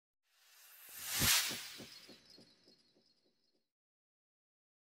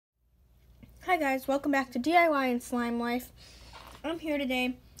Hi guys, welcome back to DIY and Slime Life. I'm here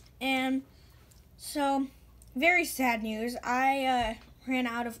today, and so, very sad news. I ran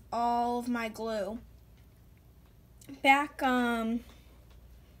out of all of my glue. Back, let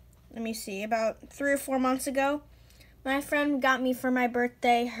me see, about 3 or 4 months ago, my friend got me for my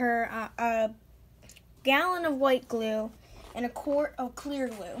birthday her a gallon of white glue and a quart of clear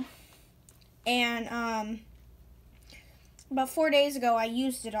glue. And about 4 days ago, I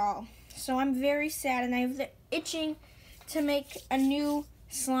used it all. So I'm very sad, and I have the itching to make a new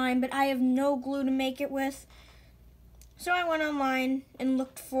slime, but I have no glue to make it with. So I went online and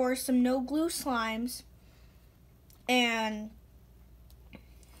looked for some no glue slimes, and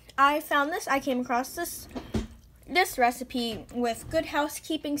I found this. I came across this recipe with good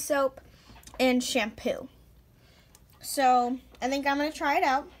housekeeping soap and shampoo. So I think I'm gonna try it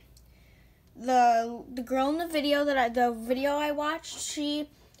out. The girl in the video I watched, she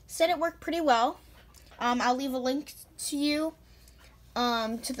said it worked pretty well. I'll leave a link to you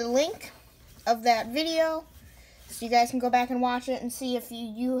to the link of that video, so you guys can go back and watch it and see if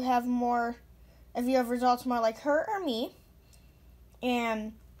you have results more like her or me.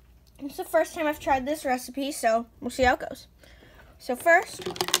 And it's the first time I've tried this recipe, so we'll see how it goes. So first,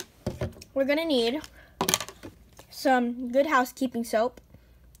 we're gonna need some good housekeeping soap.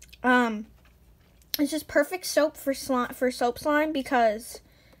 It's just perfect soap for soap slime because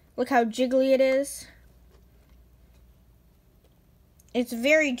look how jiggly it is. It's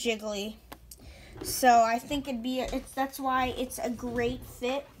very jiggly. So I think that's why it's a great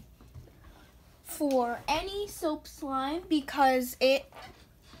fit for any soap slime, because it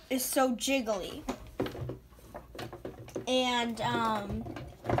is so jiggly. And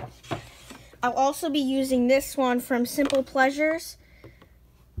I'll also be using this one from Simple Pleasures,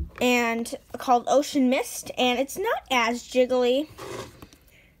 and called Ocean Mist, and it's not as jiggly.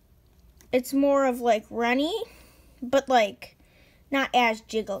 It's more of like runny, but like not as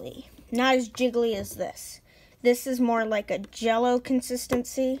jiggly. Not as jiggly as this. This is more like a jello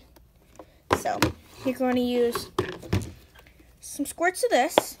consistency. So you're going to use some squirts of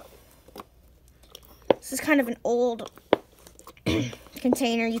this. This is kind of an old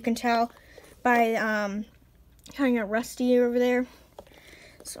container, you can tell by kind of rusty over there.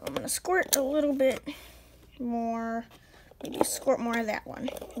 So I'm going to squirt a little bit more, maybe squirt more of that one,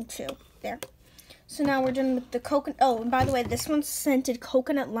 too. There. So now we're done with the coconut. Oh, and by the way, this one's scented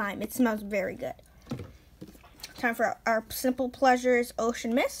coconut lime. It smells very good. Time for our Simple Pleasures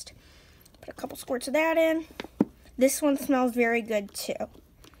Ocean Mist. Put a couple squirts of that in. This one smells very good, too.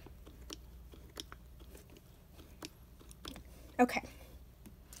 Okay.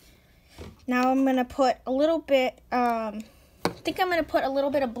 Now I'm going to put a little bit, I think I'm going to put a little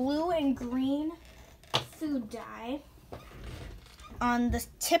bit of blue and green food dye on the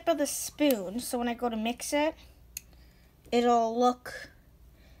tip of the spoon, so when I go to mix it, it'll look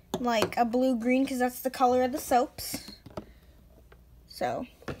like a blue-green, because that's the color of the soaps. So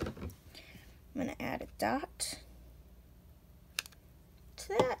I'm going to add a dot to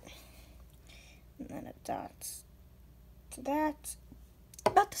that, and then a dot to that,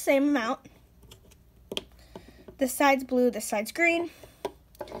 about the same amount. This side's blue, this side's green.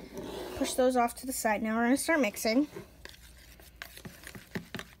 Push those off to the side. Now we're going to start mixing.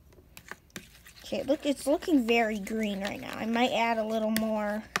 Okay, look, it's looking very green right now. I might add a little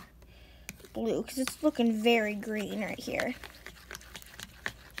more blue because it's looking very green right here.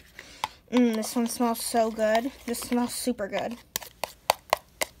 This one smells so good. This smells super good.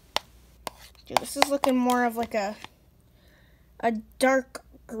 Dude, this is looking more of like a dark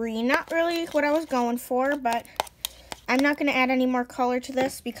green. Not really what I was going for, but I'm not going to add any more color to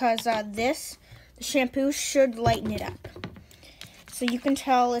this because the shampoo should lighten it up. So you can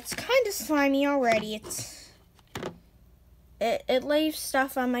tell it's kind of slimy already. It leaves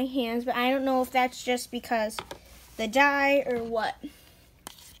stuff on my hands, but I don't know if that's just because the dye or what.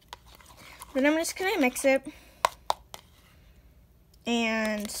 But I'm just going to mix it.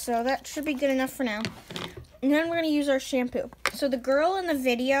 And so that should be good enough for now. And then we're going to use our shampoo. So the girl in the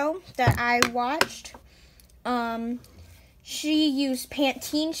video that I watched, she used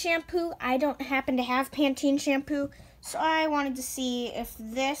Pantene shampoo. I don't happen to have Pantene shampoo, so I wanted to see if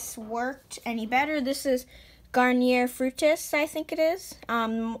this worked any better. This is Garnier Fructis, I think it is.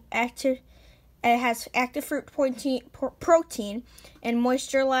 It has active fruit protein and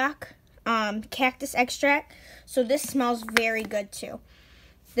moisture lock, cactus extract. So this smells very good too.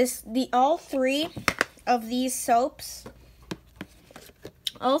 All three of these soaps,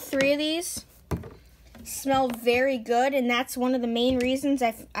 all three of these smell very good, and that's one of the main reasons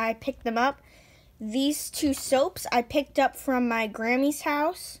I picked them up. these two soaps I picked up from my Grammy's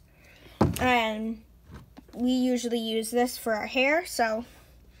house, and we usually use this for our hair. So,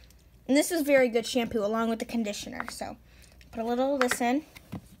 and this is very good shampoo along with the conditioner. So, put a little of this in.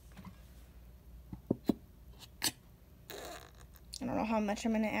 I don't know how much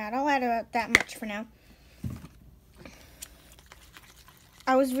I'm going to add. I'll add about that much for now.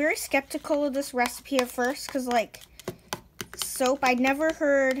 I was very skeptical of this recipe at first because, like, soap, I'd never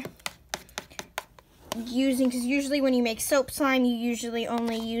heard using, because usually when you make soap slime, you usually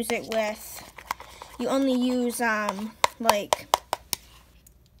only use it with, you only use,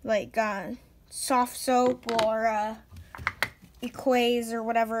 soft soap or Equaze or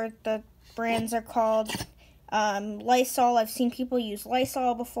whatever the brands are called. Lysol, I've seen people use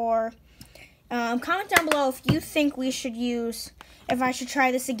Lysol before. Comment down below if you think we should use, if I should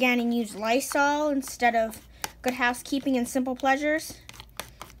try this again and use Lysol instead of Good Housekeeping and Simple Pleasures.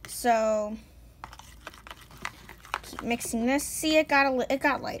 So, keep mixing this. See, it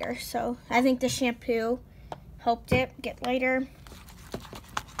got lighter. So, I think the shampoo helped it get lighter.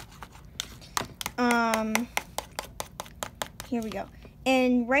 Here we go.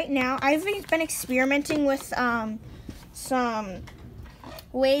 And right now, I've been experimenting with some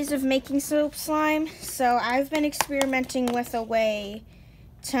ways of making soap slime. So I've been experimenting with a way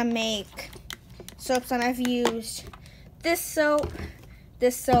to make soap slime. I've used this soap.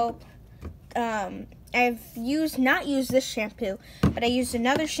 I've not used this shampoo, but I used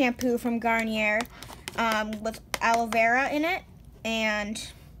another shampoo from Garnier with aloe vera in it, and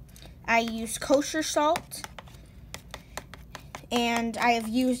I used kosher salt. And I have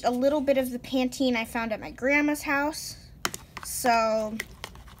used a little bit of the Pantene I found at my grandma's house. So,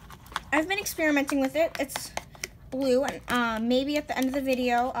 I've been experimenting with it. It's blue, and maybe at the end of the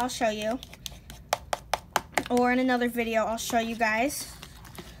video I'll show you. Or in another video I'll show you guys.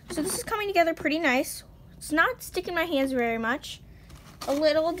 So this is coming together pretty nice. It's not sticking my hands very much. A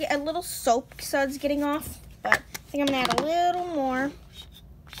little soap suds getting off, but I think I'm gonna add a little more.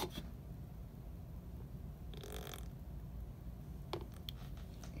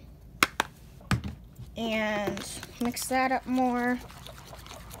 And mix that up more.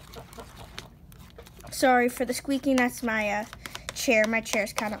 Sorry for the squeaking, that's my chair. My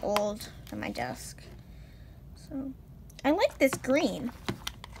chair's kind of old on my desk. So, I like this green.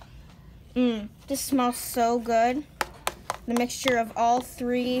 This smells so good. The mixture of all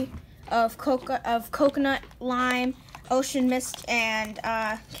three of coconut, lime, ocean mist, and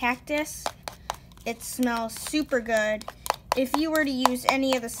cactus. It smells super good. If you were to use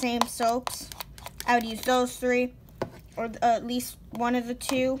any of the same soaps, I would use those three, or at least one of the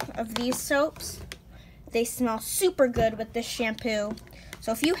two of these soaps. They smell super good with this shampoo.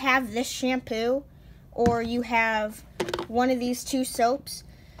 So if you have this shampoo, or you have one of these two soaps,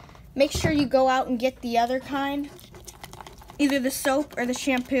 make sure you go out and get the other kind, either the soap or the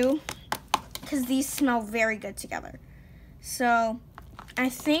shampoo, because these smell very good together. So I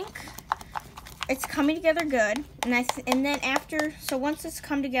think it's coming together good, and then after, so once it's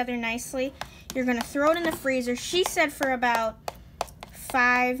come together nicely, you're gonna throw it in the freezer. She said for about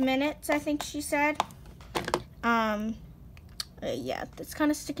 5 minutes, I think she said. Yeah, it's kind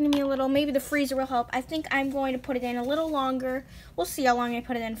of sticking to me a little. Maybe the freezer will help. I think I'm going to put it in a little longer. We'll see how long I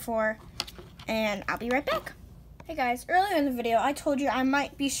put it in for, and I'll be right back. Hey guys, earlier in the video, I told you I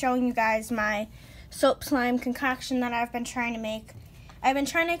might be showing you guys my soap slime concoction that I've been trying to make. I've been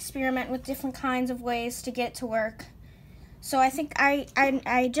trying to experiment with different kinds of ways to get it to work. So I think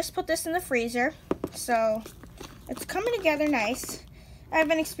I just put this in the freezer, so it's coming together nice. I've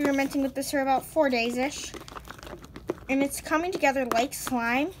been experimenting with this for about 4 days-ish, and it's coming together like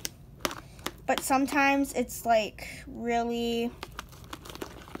slime, but sometimes it's like really,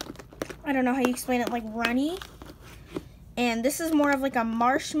 I don't know how you explain it, like runny. And this is more of like a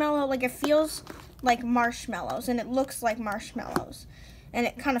marshmallow, like it feels like marshmallows, and it looks like marshmallows, and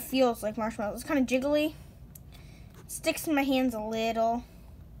it kind of feels like marshmallows. It's kind of jiggly. Sticks in my hands a little,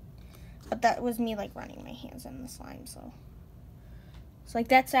 but that was me like running my hands in the slime. So it's like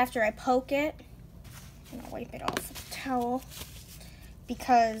that's after I poke it, and I'll wipe it off with a towel,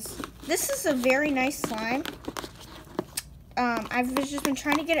 because this is a very nice slime. I've just been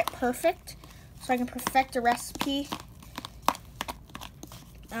trying to get it perfect so I can perfect a recipe.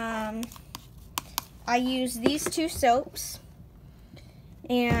 I use these two soaps,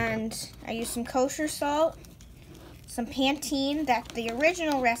 and I use some kosher salt, some Pantene that the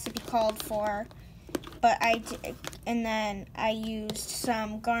original recipe called for, but and then I used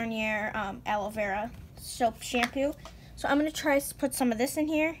some Garnier aloe vera soap shampoo. So I'm gonna try to put some of this in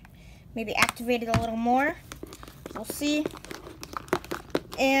here, maybe activate it a little more. We'll see.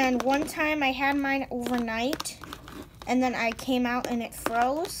 And one time I had mine overnight, and then I came out and it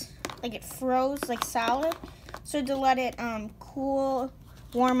froze. Like it froze like solid. So to let it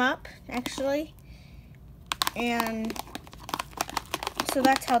warm up actually. And so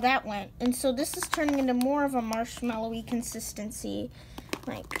that's how that went. And so this is turning into more of a marshmallowy consistency.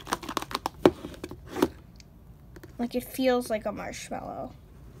 Like it feels like a marshmallow.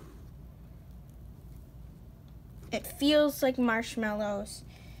 It feels like marshmallows.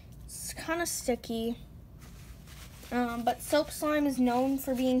 It's kind of sticky. But soap slime is known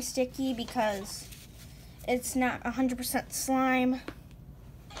for being sticky because it's not 100% slime.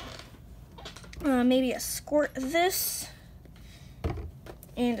 Maybe a squirt of this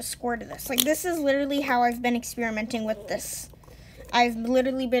and a squirt of this. Like, this is literally how I've been experimenting with this. I've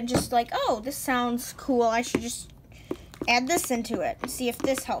literally been just like, oh, this sounds cool. I should just add this into it and see if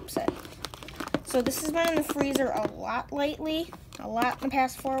this helps it. So this has been in the freezer a lot lately, a lot in the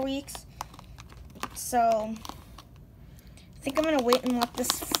past 4 weeks. So I think I'm gonna wait and let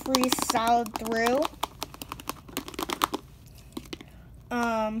this freeze solid through.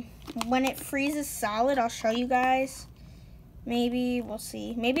 When it freezes solid, I'll show you guys. Maybe, we'll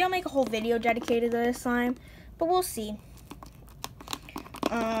see. Maybe I'll make a whole video dedicated to this slime, but we'll see.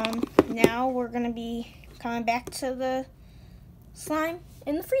 Now we're gonna be coming back to the slime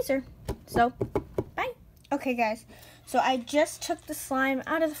in the freezer. So, bye. Okay, guys. So I just took the slime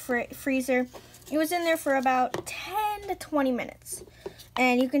out of the freezer. It was in there for about 10 to 20 minutes.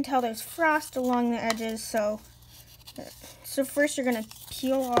 And you can tell there's frost along the edges. So first you're going to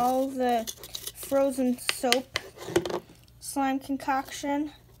peel all the frozen soap slime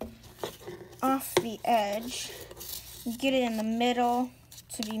concoction off the edge. Get it in the middle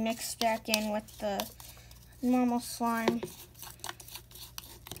to be mixed back in with the normal slime.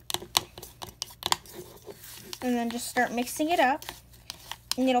 And then just start mixing it up.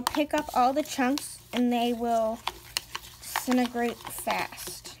 And it'll pick up all the chunks and they will disintegrate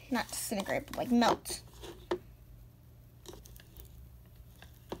fast. Not disintegrate, but like melt.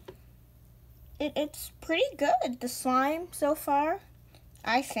 It's pretty good, the slime so far,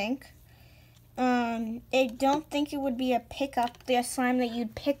 I think. I don't think it would be the slime that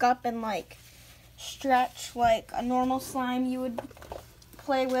you'd pick up and like stretch like a normal slime you would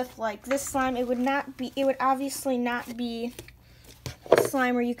play with. Like this slime, it would obviously not be a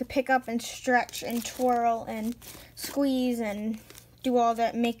slime where you could pick up and stretch and twirl and squeeze and do all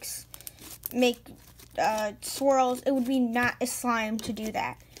that, make swirls. It would be not a slime to do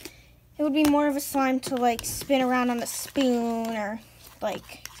that. It would be more of a slime to like spin around on a spoon or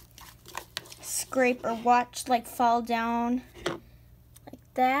like scrape or watch like fall down like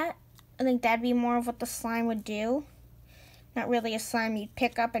that. I think that'd be more of what the slime would do. Not really a slime you'd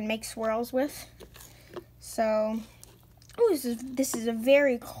pick up and make swirls with. So, oh, this is a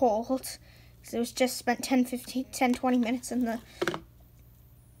very cold. So it was just spent 10, 20 minutes in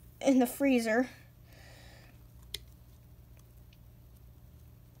the freezer.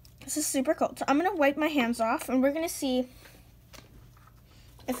 This is super cold. So I'm going to wipe my hands off and we're going to see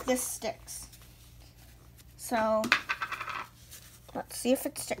if this sticks. So let's see if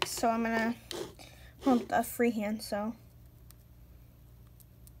it sticks. So I'm going to hold a free hand. So,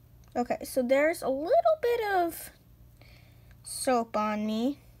 okay, so there's a little bit of soap on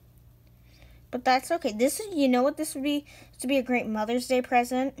me, but that's okay. You know what this would be? This would be a great Mother's Day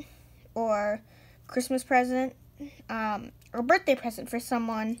present or Christmas present or birthday present for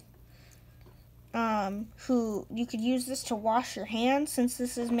someone who you could use this to wash your hands. Since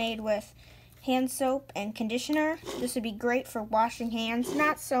this is made with hand soap and conditioner, this would be great for washing hands.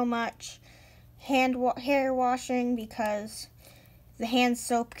 Not so much hair washing because the hand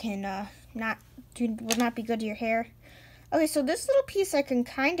soap can will not be good to your hair. Okay, so this little piece I can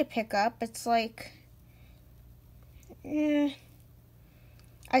kind of pick up. It's like, I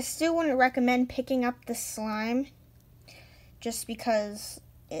still wouldn't recommend picking up the slime just because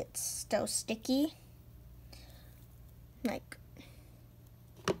it's so sticky. Like,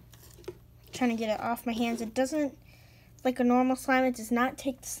 trying to get it off my hands. It doesn't, like a normal slime, it does not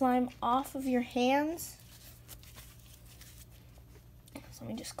take the slime off of your hands. So let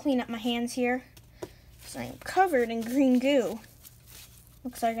me just clean up my hands here. So I'm covered in green goo.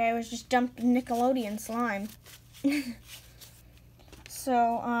 Looks like I was just dumped Nickelodeon slime. So,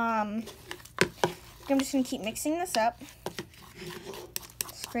 I'm just going to keep mixing this up.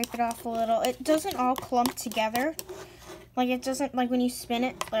 Scrape it off a little. It doesn't all clump together. Like, it doesn't, like when you spin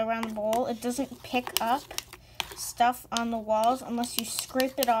it around the bowl, it doesn't pick up stuff on the walls unless you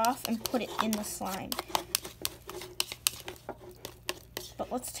scrape it off and put it in the slime.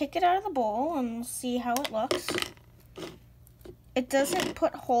 But let's take it out of the bowl and see how it looks. it doesn't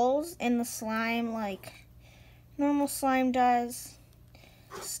put holes in the slime like normal slime does.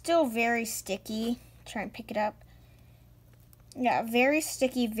 Still very sticky. Try and pick it up. Yeah, very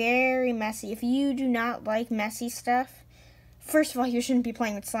sticky, very messy. If you do not like messy stuff, first of all, you shouldn't be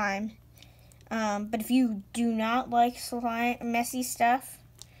playing with slime. But if you do not like messy stuff,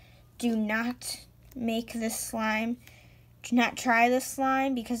 do not make this slime. Do not try this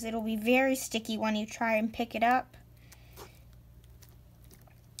slime because it'll be very sticky when you try and pick it up.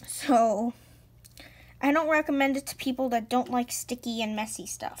 So, I don't recommend it to people that don't like sticky and messy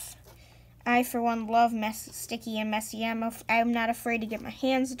stuff. I, for one, love sticky and messy. I'm not afraid to get my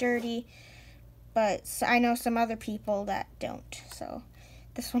hands dirty, but I know some other people that don't, so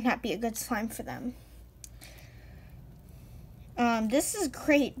this will not be a good slime for them. This is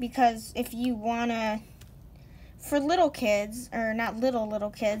great because if you wanna, for little kids, or not little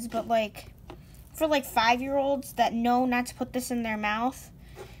kids, but like, for like 5-year-olds that know not to put this in their mouth,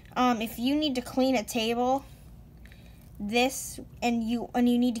 if you need to clean a table, and you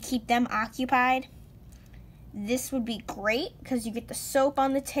need to keep them occupied, this would be great because you get the soap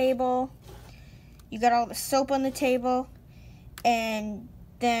on the table. You got all the soap on the table, and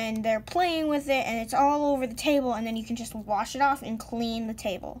then they're playing with it, and it's all over the table, and then you can just wash it off and clean the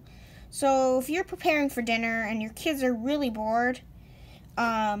table. So if you're preparing for dinner and your kids are really bored,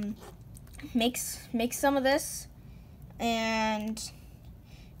 make some of this and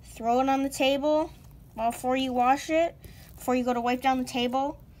throw it on the table before you wash it, before you go to wipe down the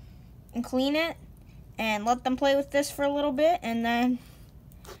table and clean it, and let them play with this for a little bit, and then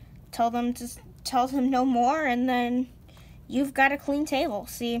tell them no more, and then you've got a clean table.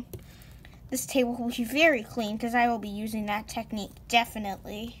 See, this table will be very clean because I will be using that technique,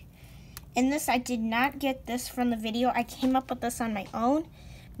 definitely. And this, I did not get this from the video. I came up with this on my own.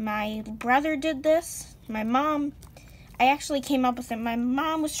 My brother did this. My mom, I actually came up with it. My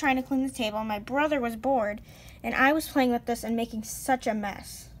mom was trying to clean the table. My brother was bored, and I was playing with this and making such a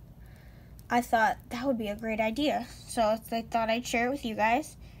mess. I thought that would be a great idea, so I thought I'd share it with you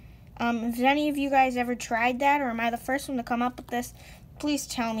guys. If any of you guys ever tried that, or am I the first one to come up with this, please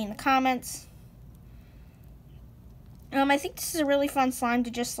tell me in the comments. I think this is a really fun slime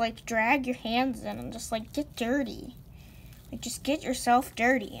to just like drag your hands in and just like get dirty. Like just get yourself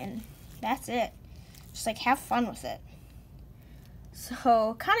dirty, and that's it. Just like have fun with it.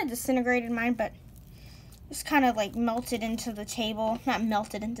 So kind of disintegrated mine, but just kind of like melted into the table. Not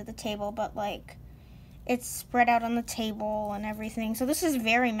melted into the table, but like it's spread out on the table and everything. So this is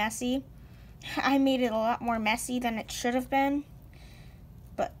very messy. I made it a lot more messy than it should have been.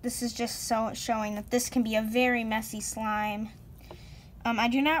 But this is just showing that this can be a very messy slime. I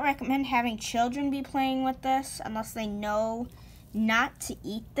do not recommend having children be playing with this unless they know not to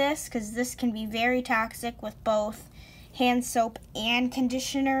eat this, because this can be very toxic with both hand soap and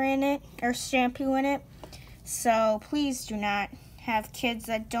conditioner in it, or shampoo in it. So please do not have kids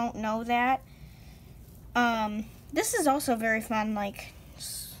that don't know that. This is also very fun, like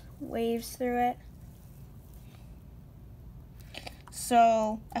waves through it.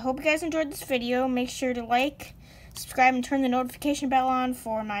 So I hope you guys enjoyed this video. Make sure to like, subscribe, and turn the notification bell on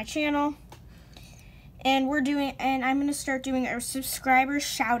for my channel. And I'm gonna start doing a subscriber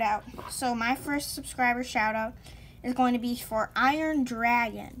shout out. So my first subscriber shout out is going to be for Iron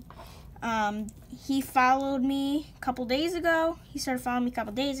Dragon. He followed me a couple days ago. He started following me a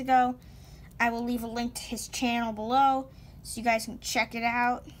couple days ago. I will leave a link to his channel below so you guys can check it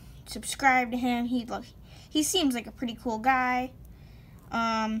out. Subscribe to him. He seems like a pretty cool guy.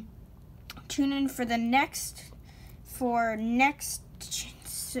 Tune in for the next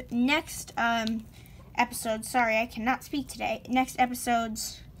episode. Sorry, I cannot speak today. Next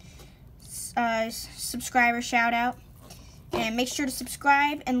episode's subscriber shout out. And make sure to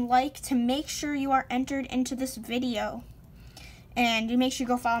subscribe and like to make sure you are entered into this video. And you make sure you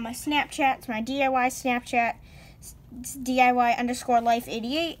go follow my Snapchat. It's my DIY Snapchat. It's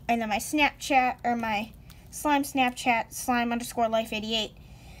DIY_life88. And then my Snapchat, or my slime Snapchat, slime_life88.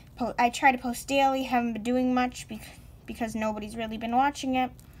 I try to post daily. Haven't been doing much because nobody's really been watching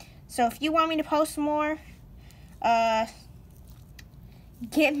it. So if you want me to post more, get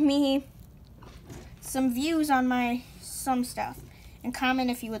me some views on some stuff, and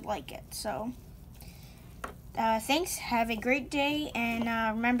comment if you would like it. So thanks, have a great day, and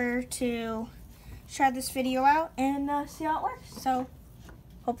remember to try this video out and see how it works. So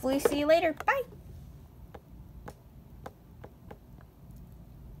hopefully see you later. Bye.